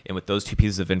tomorrow, and with those two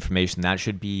pieces of information, that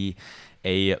should be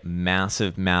a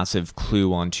massive, massive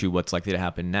clue onto what's likely to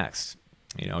happen next.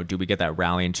 You know, do we get that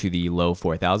rally into the low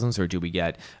 4,000s, or do we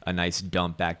get a nice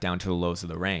dump back down to the lows of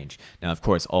the range? Now, of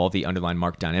course, all of the underlying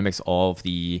market dynamics, all of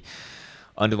the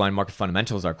underlying market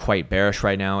fundamentals are quite bearish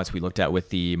right now, as we looked at with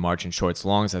the margin shorts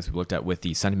longs, as we looked at with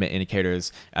the sentiment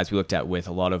indicators, as we looked at with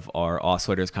a lot of our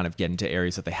oscillators kind of get into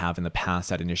areas that they have in the past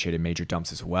that initiated major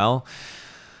dumps as well.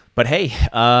 But hey,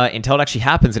 until it actually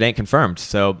happens, it ain't confirmed.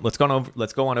 So let's go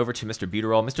on over to Mr.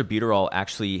 Buterol. Mr. Buterol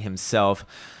actually himself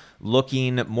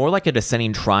looking more like a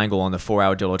descending triangle on the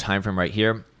 4-hour Dillo time frame right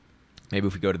here. Maybe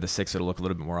if we go to the 6, it'll look a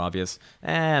little bit more obvious.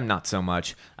 Not so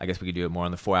much. I guess we could do it more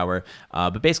on the 4-hour.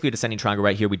 But basically, a descending triangle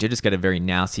right here. We did just get a very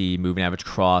nasty moving average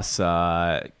cross,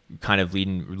 kind of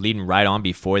leading right on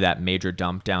before that major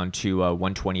dump down to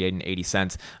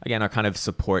 128.80. Again, our kind of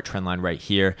support trend line right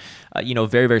here. You know,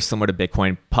 very, very similar to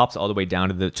Bitcoin. Pops all the way down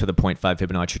to the 0.5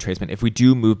 Fibonacci retracement. If we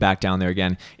do move back down there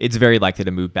again, it's very likely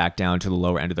to move back down to the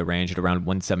lower end of the range at around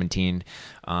 117,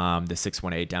 the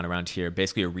 618 down around here.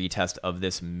 Basically, a retest of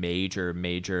this major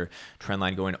trend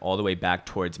line going all the way back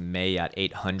towards May at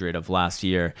 800 of last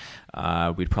year.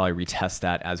 We'd probably retest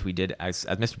that as we did, as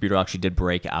Mr. Buterol actually did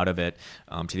break out of it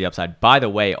to the upside. By the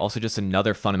way, also just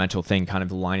another fundamental thing kind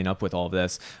of lining up with all of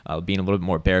this, being a little bit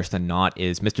more bearish than not,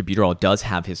 is Mr. Buterol does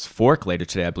have his fork later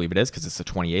today, I believe it is, because it's the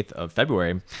 28th of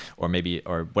February, or maybe,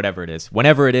 or whatever it is.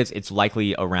 Whenever it is, it's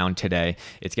likely around today.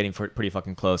 It's getting pretty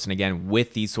fucking close. And again,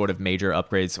 with these sort of major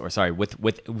upgrades, or sorry, with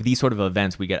these sort of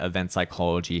events, we get event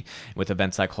psychology. With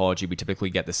event psychology, we typically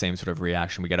get the same sort of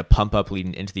reaction. We get a pump up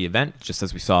leading into the event, just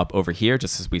as we saw up over here,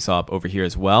 just as we saw up over here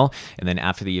as well. And then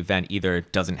after the event either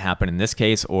doesn't happen in this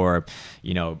case, or,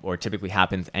 you know, or typically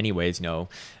happens anyways, you know,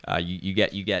 you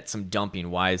get some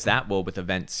dumping. Why is that? Well, with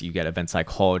events, you get event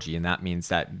psychology, and that means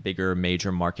that bigger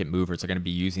major market movers are going to be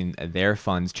using their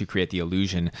funds to create the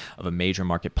illusion of a major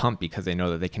market pump, because they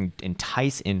know that they can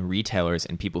entice in retailers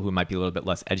and people who might be a little bit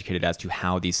less educated as to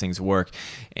how these things work,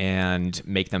 and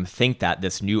make them think that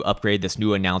this new upgrade, this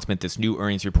new announcement, this new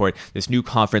earnings report, this new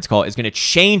conference call is going to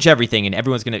change everything, and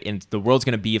everyone's going to, and the world's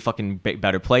going to be a fucking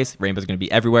better place. Rainbow's going to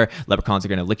be everywhere. Leprechauns are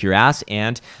going to lick your ass,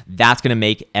 and that's going to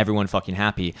make everyone fucking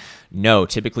happy. No,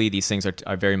 typically these things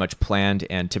are very much planned,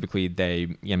 and typically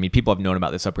I mean, people have known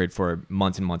about this upgrade for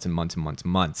months and months and months and months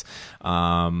and months.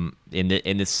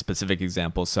 In this specific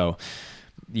example, so,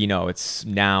 you know, it's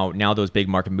now those big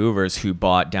market movers who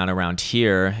bought down around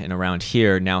here and around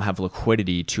here now have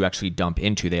liquidity to actually dump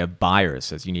into. They have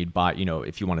buyers, as you need you know,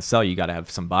 if you want to sell, you got to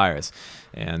have some buyers.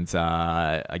 And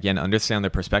again, understand their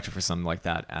perspective for something like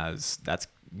that, as that's,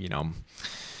 you know,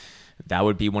 that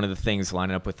would be one of the things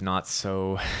lining up with not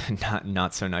so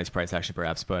nice price action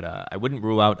perhaps. But I wouldn't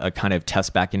rule out a kind of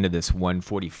test back into this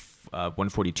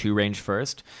 142 range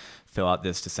first. Fill out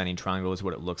this descending triangle is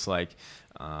what it looks like.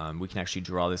 We can actually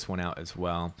draw this one out as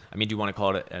well. I mean, do you want to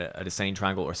call it a descending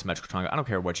triangle or symmetrical triangle? I don't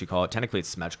care what you call it. Technically, it's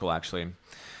symmetrical, actually.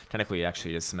 Technically,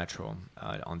 actually, it is symmetrical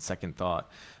on second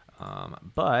thought.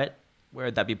 But where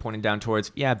would that be pointing down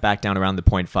towards? Yeah, back down around the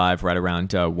 0.5, right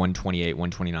around 128,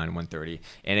 129, 130.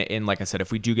 And like I said,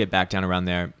 if we do get back down around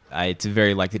there, it's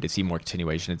very likely to see more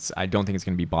continuation. I don't think it's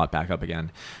going to be bought back up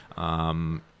again.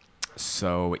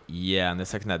 So yeah, and the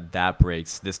second that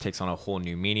breaks, this takes on a whole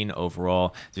new meaning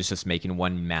overall. It's just making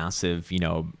one massive, you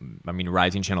know, I mean,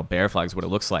 rising channel bear flag is what it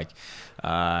looks like.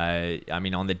 I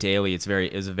mean, on the daily, it's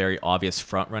a very obvious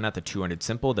front run at the 200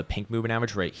 simple, the pink moving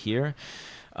average right here.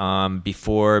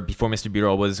 Before Mr.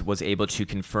 Buterol was able to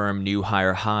confirm new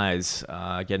higher highs,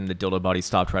 again, the dildo body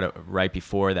stopped right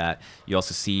before that. You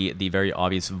also see the very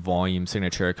obvious volume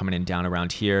signature coming in down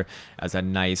around here as a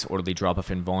nice orderly drop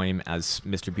off in volume as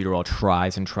Mr. Buterol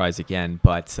tries and tries again.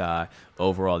 But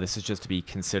overall, this is just to be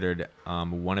considered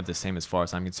one of the same as far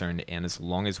as I'm concerned. And as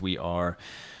long as we are,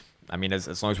 I mean,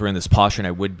 as long as we're in this posture, and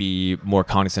I would be more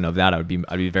cognizant of that, I'd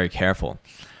be very careful.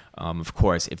 Of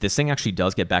course, if this thing actually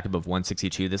does get back above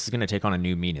 162, this is going to take on a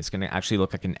new meaning. It's going to actually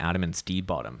look like an Adam and Steve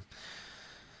bottom.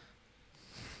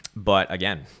 But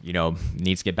again, you know,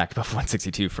 needs to get back above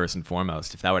 162 first and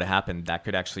foremost. If that were to happen, that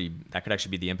could actually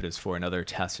be the impetus for another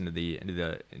test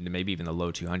into maybe even the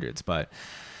low 200s. But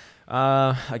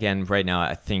again, right now,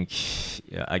 I think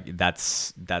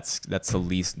that's a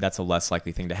less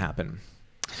likely thing to happen.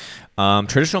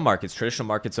 Traditional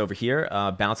markets over here,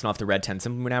 bouncing off the red 10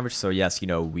 simple moving average. So yes,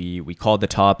 we called the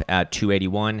top at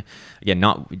 281. Again,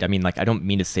 I don't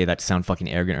mean to say that to sound fucking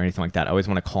arrogant or anything like that. I always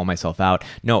want to call myself out.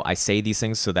 No, I say these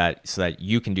things so that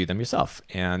you can do them yourself.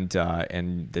 And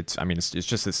it's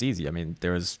just this easy. I mean,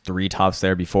 there was 3 tops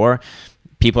there before.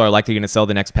 People are likely going to sell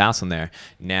the next pass on there.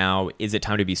 Now, is it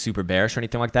time to be super bearish or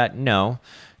anything like that? No.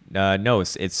 No,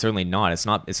 it's certainly not. It's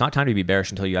not time to be bearish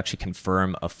until you actually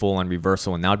confirm a full-on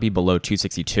reversal, and that would be below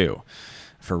 262.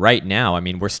 For right now, I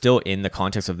mean, we're still in the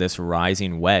context of this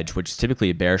rising wedge, which is typically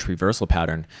a bearish reversal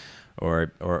pattern,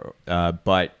 but at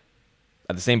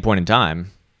the same point in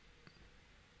time,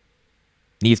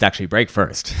 needs to actually break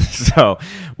first. So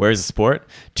where's the support?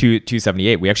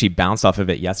 278. We actually bounced off of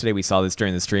it yesterday. We saw this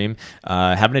during the stream,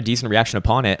 having a decent reaction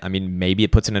upon it. I mean, maybe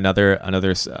it puts in another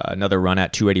run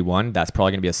at 281. That's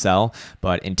probably going to be a sell.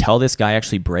 But until this guy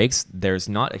actually breaks, there's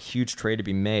not a huge trade to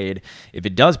be made. If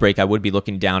it does break, I would be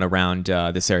looking down around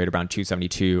this area at around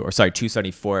 272, or sorry,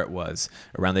 274 it was,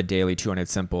 around the daily 200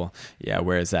 simple. Yeah,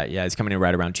 where is that? Yeah, it's coming in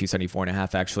right around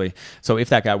 274.5 actually. So if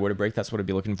that guy were to break, that's what I'd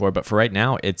be looking for. But for right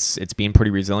now, it's being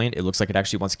pretty resilient. It looks like it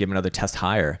actually wants to give another test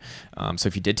higher. So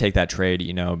if you did take that trade,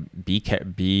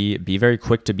 be very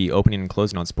quick to be opening and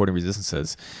closing on support and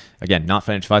resistances. Again, not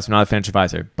financial advisor, not a financial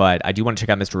advisor, but I do want to check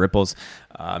out Mr. Ripple's.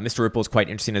 Mr. Ripple's quite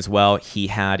interesting as well. He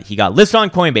got listed on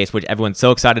Coinbase, which everyone's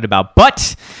so excited about.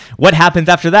 But what happens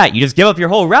after that? You just give up your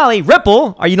whole rally.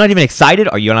 Ripple, are you not even excited?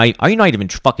 Are you not even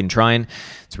fucking trying?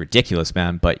 It's ridiculous,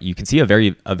 man. But you can see a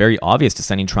very obvious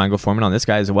descending triangle forming on this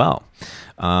guy as well.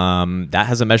 That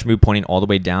has a measure move pointing all the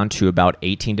way down to about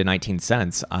 18 to 19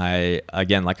 cents.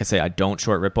 Again, like I say, I don't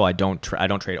short Ripple. I don't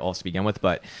trade alts to begin with,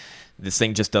 but this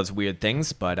thing just does weird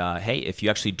things. But hey, if you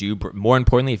actually do, more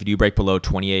importantly, if you do break below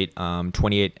 28,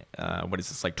 what is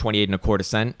this, like 28 and a quarter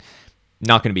cent,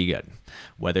 not going to be good.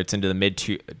 Whether it's into the mid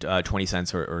 20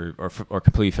 cents or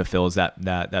completely fulfills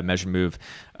that measure move.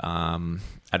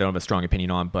 I don't have a strong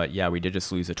opinion on, but yeah, we did just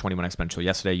lose a 21 exponential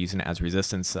yesterday using it as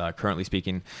resistance. Currently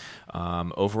speaking,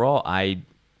 overall,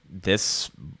 it's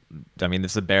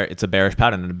a bearish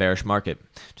pattern in a bearish market.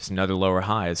 Just another lower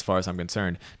high as far as I'm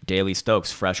concerned. Daily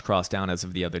Stokes, fresh cross down as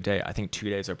of the other day. I think 2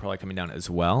 days are probably coming down as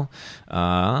well.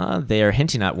 They are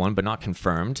hinting at one, but not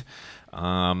confirmed.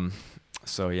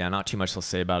 So yeah, not too much to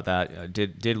say about that.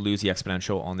 Did lose the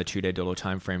exponential on the 2-day dodo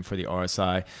time frame for the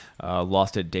RSI.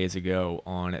 Lost it days ago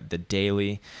on the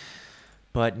daily.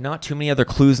 But not too many other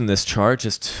clues in this chart,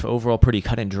 just overall pretty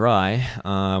cut and dry.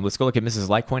 Let's go look at Mrs.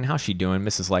 Litecoin. How's she doing?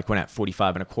 Mrs. Litecoin at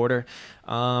 45 and a quarter.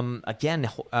 Again,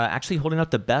 actually holding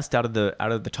up the best out of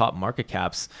the top market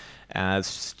caps,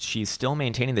 as she's still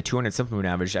maintaining the 200 simple moving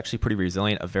average. Actually pretty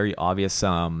resilient. A very obvious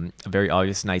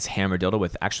nice hammer dildo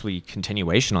with actually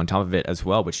continuation on top of it as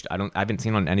well, which I haven't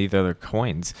seen on any of the other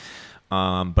coins.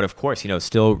 But of course,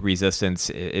 still resistance.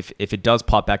 If it does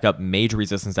pop back up, major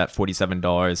resistance at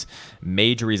 $47,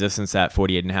 major resistance at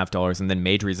 $48.50, and then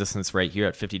major resistance right here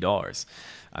at $50.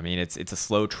 I mean, it's a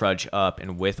slow trudge up,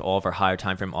 and with all of our higher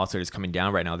time frame oscillators coming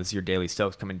down right now, this is your daily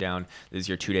Stokes coming down. This is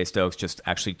your 2-day Stokes just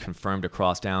actually confirmed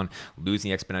across down,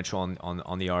 losing the exponential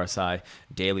on the RSI.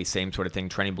 Daily, same sort of thing,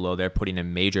 trending below there, putting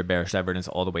in major bearish divergence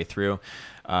all the way through.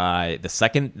 The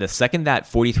second that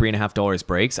 $43.50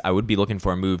 breaks, I would be looking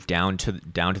for a move down to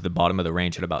the bottom of the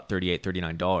range at about $38,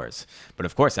 $39. But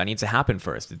of course, that needs to happen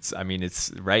first. It's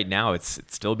right now it's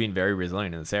still being very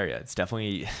resilient in this area. It's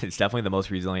definitely the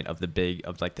most resilient of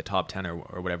like the top 10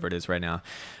 or whatever it is right now.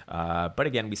 But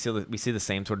again, we see the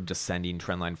same sort of descending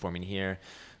trend line forming here.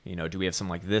 Do we have something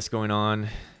like this going on?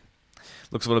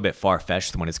 Looks a little bit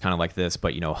far-fetched when it's kind of like this,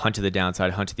 but hunt to the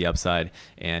downside, hunt to the upside,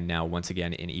 and now once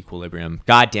again in equilibrium.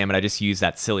 God damn it, I just used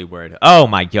that silly word. Oh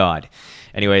my god.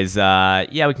 Anyways,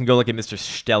 yeah, we can go look at Mr.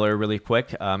 Stellar really quick.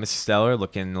 Mr. Stellar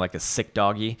looking like a sick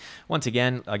doggy. Once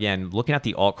again, looking at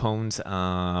the altcoins,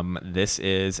 this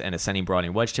is an ascending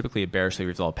broadening wedge, typically a bearishly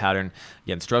resolved pattern.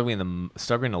 Again, struggling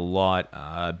a lot.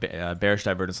 Bearish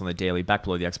divergence on the daily, back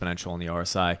below the exponential on the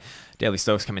RSI. Daily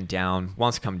Stokes coming down,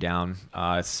 wants to come down.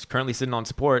 It's currently sitting on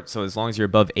support, so as long as you're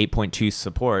above 8.2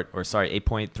 support, or sorry,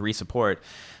 8.3 support,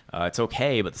 it's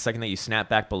okay. But the second that you snap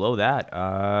back below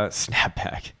that, snap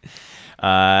back.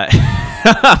 Probably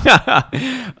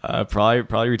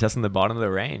retesting the bottom of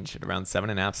the range at around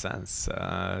 7.5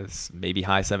 cents, maybe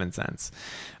high 7 cents.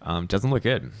 Doesn't look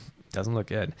good. Doesn't look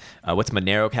good. What's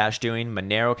Monero Cash doing?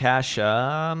 Monero Cash,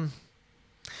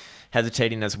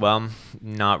 hesitating as well.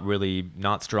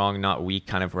 Not strong, not weak,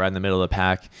 kind of right in the middle of the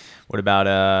pack. What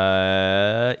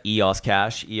about EOS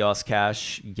Cash? EOS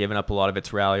Cash giving up a lot of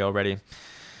its rally already.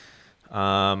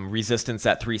 Resistance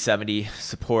at 370,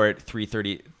 support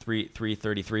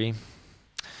 333.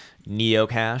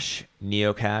 Neocash,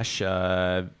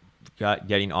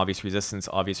 getting obvious resistance,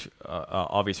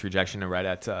 obvious rejection, and right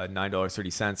at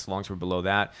 $9.30. Longs were below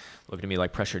that. Looking to me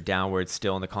like pressure downwards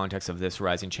still in the context of this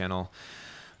rising channel.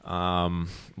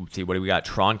 Let's see, what do we got?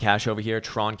 Tron Cash over here.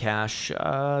 Tron Cash,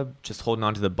 just holding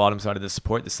on to the bottom side of the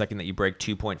support. The second that you break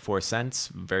 2.4 cents,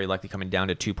 very likely coming down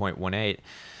to 2.18.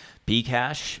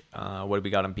 Bcash, what do we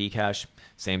got on Bcash?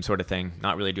 Same sort of thing,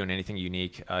 not really doing anything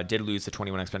unique. Did lose the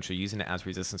 21 exponential, using it as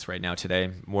resistance right now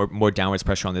today. More downwards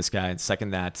pressure on this guy. And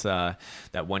second that that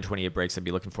 128 breaks, I'd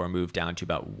be looking for a move down to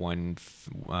about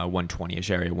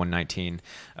 120-ish area, 119.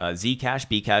 Zcash,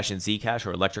 Bcash, and Zcash,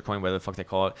 or Electric Coin, whatever the fuck they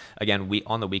call it. Again,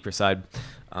 on the weaker side,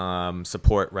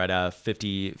 support right at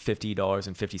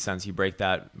 $50.50. You break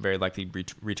that, very likely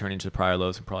returning to the prior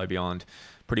lows and probably beyond.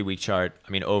 Pretty weak chart.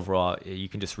 I mean, overall, you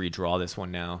can just redraw this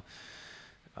one now.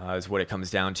 Is what it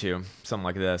comes down to. Something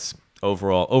like this.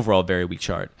 Overall, very weak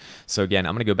chart. So again,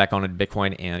 I'm going to go back on to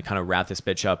Bitcoin and kind of wrap this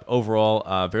bitch up.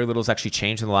 Overall, very little has actually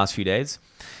changed in the last few days.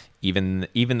 Even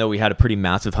though we had a pretty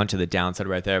massive hunt to the downside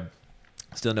right there,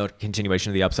 still no continuation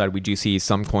of the upside. We do see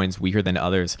some coins weaker than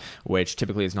others, which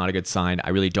typically is not a good sign.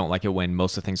 I really don't like it when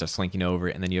most of the things are slinking over,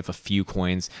 and then you have a few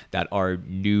coins that are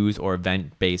news or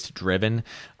event-based driven,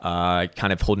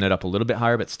 kind of holding it up a little bit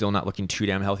higher, but still not looking too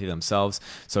damn healthy themselves.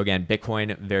 So again,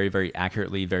 Bitcoin, very, very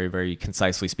accurately, very, very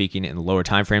concisely speaking, in the lower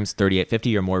time frames, 3850,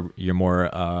 your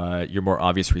more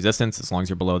obvious resistance. As long as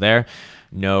you're below there,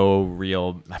 no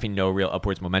real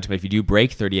upwards momentum. If you do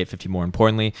break 3850, more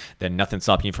importantly, then nothing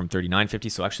stopping you from 3950.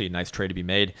 So actually a nice trade to be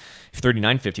made. If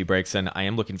 3950 breaks, then I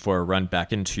am looking for a run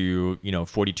back into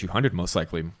 4200 most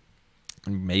likely,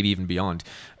 maybe even beyond.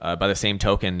 By the same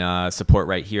token, support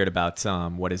right here at about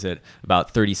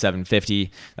about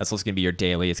 3750. That's also gonna be your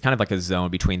daily. It's kind of like a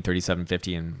zone between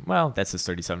 3750 and, well, that's this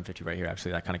 3750 right here.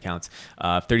 Actually, that kind of counts.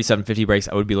 3750 breaks,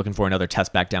 I would be looking for another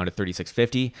test back down to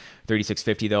 3650.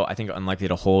 3650 though, I think unlikely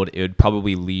to hold. It would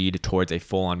probably lead towards a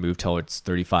full-on move towards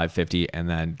 3550, and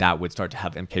then that would start to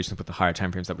have implications with the higher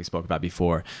time frames that we spoke about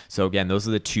before. So again, those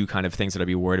are the two kind of things that I'd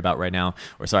be worried about right now,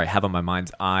 or sorry, have on my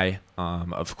mind's eye.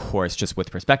 Of course, just with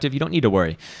perspective, you don't need to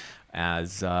worry,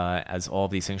 as all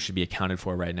of these things should be accounted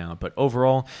for right now. But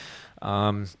overall,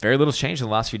 very little's changed in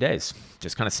the last few days.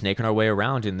 Just kind of snaking our way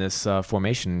around in this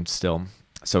formation still.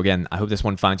 So again, I hope this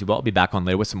one finds you well. I'll be back on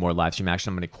later with some more live stream action.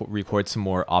 I'm going to record some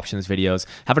more options videos.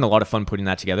 Having a lot of fun putting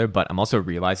that together, but I'm also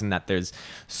realizing that there's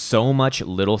so much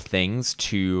little things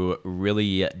to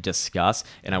really discuss,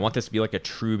 and I want this to be like a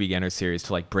true beginner series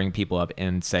to like bring people up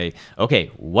and say,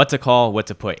 okay, what to call, what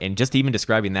to put, and just even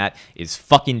describing that is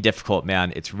fucking difficult,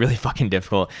 man. It's really fucking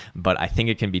difficult, but I think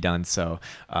it can be done. So,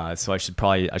 I'll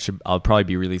probably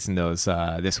be releasing those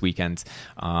this weekend,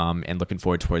 and looking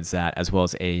forward towards that, as well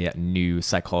as a new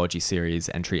psychology series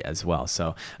entry as well.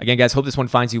 So again, guys, hope this one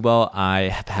finds you well.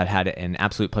 I have had an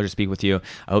absolute pleasure speaking with you.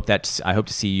 I hope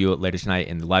to see you later tonight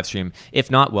in the live stream. If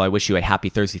not, well, I wish you a happy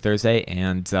Thursday,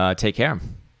 and take care.